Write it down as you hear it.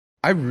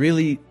I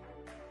really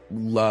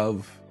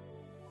love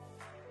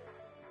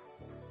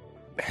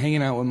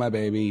hanging out with my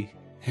baby,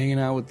 hanging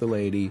out with the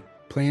lady,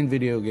 playing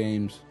video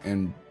games,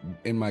 and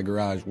in my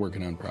garage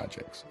working on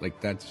projects.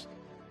 Like, that's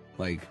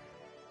like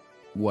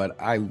what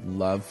I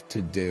love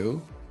to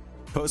do.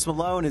 Post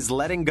Malone is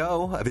letting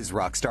go of his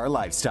rockstar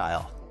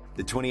lifestyle.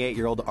 The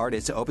 28-year-old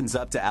artist opens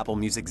up to Apple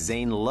Music's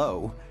Zane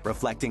Lowe,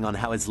 reflecting on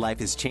how his life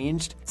has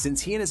changed since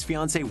he and his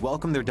fiancée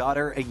welcomed their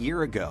daughter a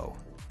year ago.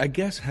 I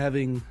guess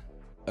having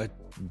a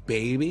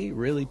baby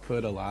really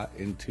put a lot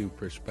into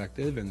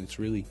perspective, and it's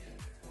really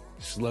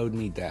slowed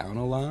me down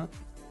a lot.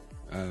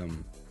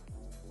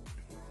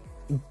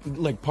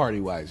 Like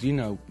party-wise, you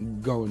know,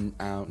 going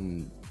out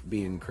and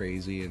being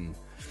crazy,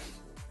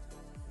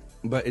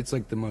 but it's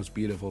like the most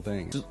beautiful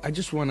thing. I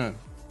just want to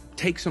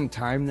take some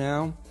time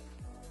now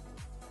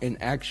and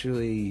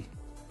actually,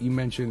 you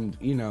mentioned,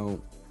 you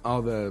know,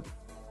 all the,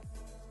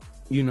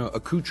 you know,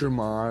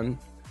 accoutrement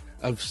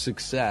of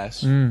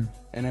success and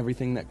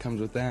everything that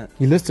comes with that.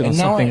 You listed on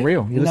something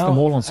real. You list them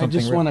all on something real.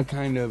 I just want to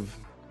kind of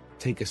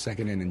take a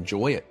second and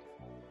enjoy it.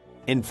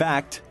 In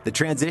fact, the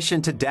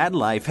transition to dad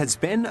life has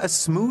been a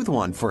smooth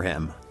one for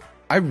him.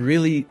 I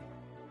really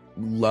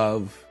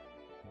love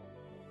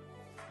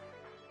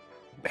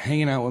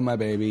hanging out with my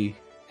baby,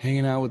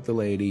 hanging out with the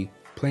lady,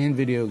 playing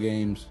video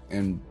games,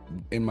 and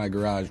in my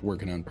garage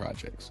working on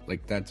projects.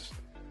 Like, that's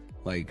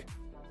like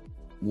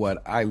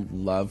what I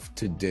love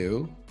to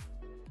do.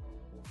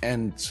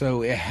 And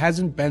so it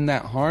hasn't been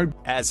that hard.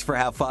 As for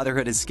how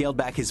fatherhood has scaled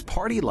back his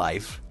party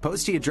life,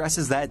 Posty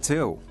addresses that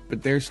too.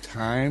 But there's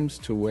times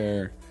to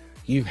where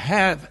you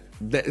have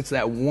that, it's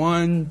that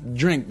one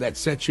drink that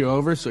sets you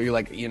over, so you're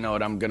like, you know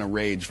what, I'm gonna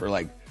rage for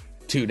like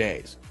 2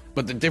 days.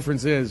 But the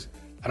difference is,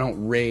 I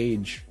don't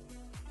rage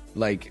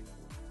like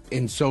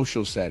in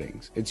social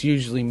settings. It's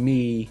usually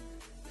me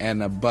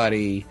and a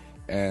buddy,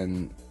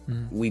 and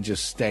we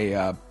just stay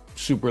up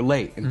super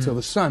late until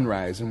the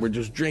sunrise, and we're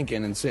just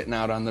drinking and sitting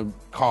out on the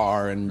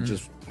car and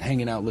just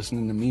hanging out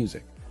listening to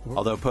music.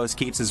 Although Post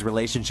keeps his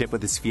relationship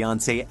with his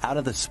fiancée out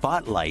of the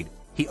spotlight,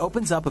 he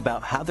opens up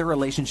about how their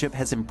relationship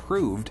has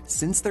improved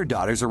since their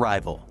daughter's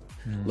arrival.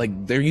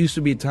 Like, there used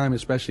to be a time,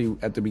 especially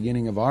at the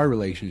beginning of our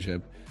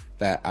relationship,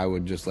 that I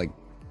would just like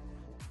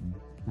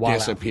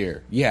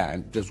disappear. Yeah,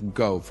 and just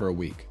go for a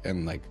week.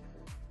 And like,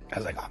 I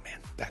was like, oh man,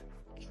 that's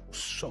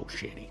so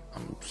shitty.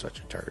 I'm such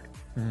a turd.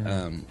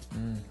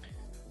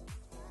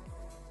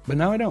 But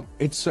now I don't.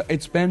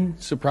 It's been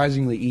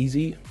surprisingly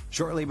easy.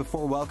 Shortly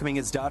before welcoming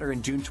his daughter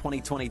in June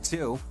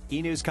 2022,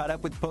 E! News caught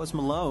up with Post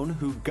Malone,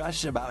 who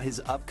gushed about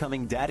his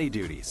upcoming daddy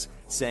duties,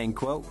 saying,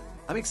 quote,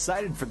 "I'm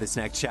excited for this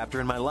next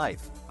chapter in my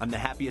life. I'm the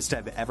happiest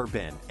I've ever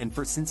been, and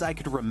for since I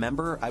could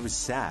remember, I was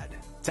sad.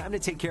 Time to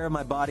take care of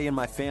my body and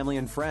my family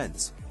and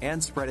friends,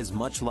 and spread as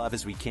much love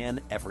as we can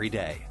every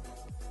day."